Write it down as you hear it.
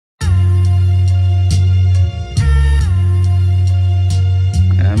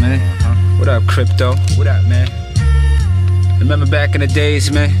Crypto, what up, man? Remember back in the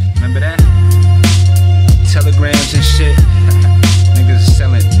days, man? Remember that? Telegrams and shit. Niggas was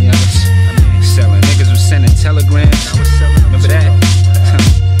selling, you know, selling. Niggas was sending telegrams. Remember that?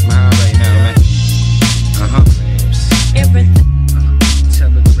 I'm high right now, man. Everything.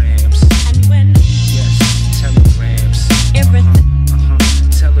 Telegrams. And when? Yes, telegrams. Everything.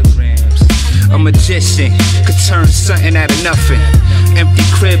 Telegrams. A magician could turn something out of nothing. Empty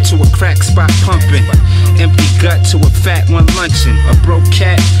crib to a crack spot pumping. Empty gut to a fat one lunching. A broke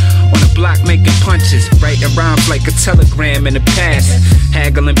cat on the block making punches. Writing rhymes like a telegram in the past.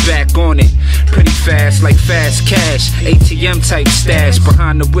 Haggling back on it pretty fast like fast cash. ATM type stash.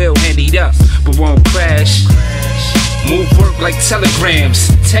 Behind the wheel handied up but won't crash. Move work like telegrams,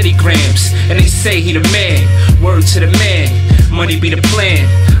 teddygrams. And they say he the man. Word to the man. Money be the plan.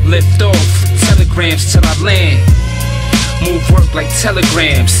 Lift off, telegrams till I land. Move work like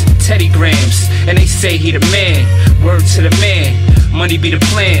telegrams, teddygrams. And they say he the man. Word to the man. Money be the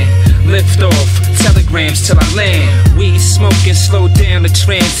plan. Lift off, telegrams till I land. Weed smoking, slow down the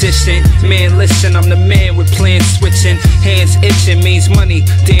transition. Man, listen, I'm the man with plans switching. Hands itching means money,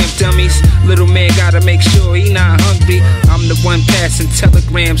 damn dummies. Little man gotta make sure he not hungry. I'm the one passing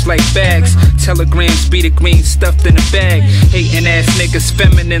telegrams like bags. Telegrams be the green stuffed in a bag. Hating ass niggas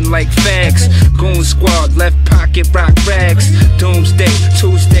feminine like fags. Goon squad, left pocket rock rags. Doomsday,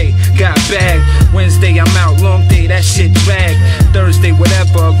 Tuesday, got bag. Wednesday I'm out, long day, that shit drag. Thursday,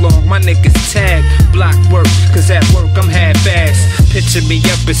 whatever along, my niggas tag. Block work, cause at work I'm half-ass. Picture me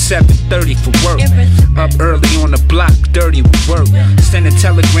up at 7:30 for work. Up early on the block, dirty with work. Sending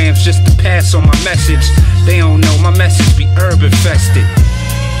telegrams just to pass on my message. They don't know my message be herb infested.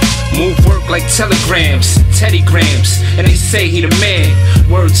 Move work like telegrams, teddygrams. And they say he the man.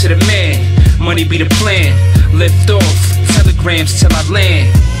 Word to the man. Money be the plan. Lift off, telegrams till I land.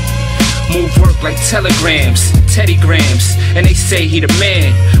 Move work like telegrams, teddygrams. And they say he the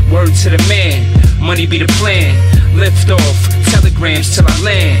man. Word to the man. Money be the plan. Lift off, telegrams till I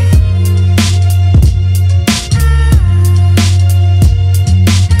land.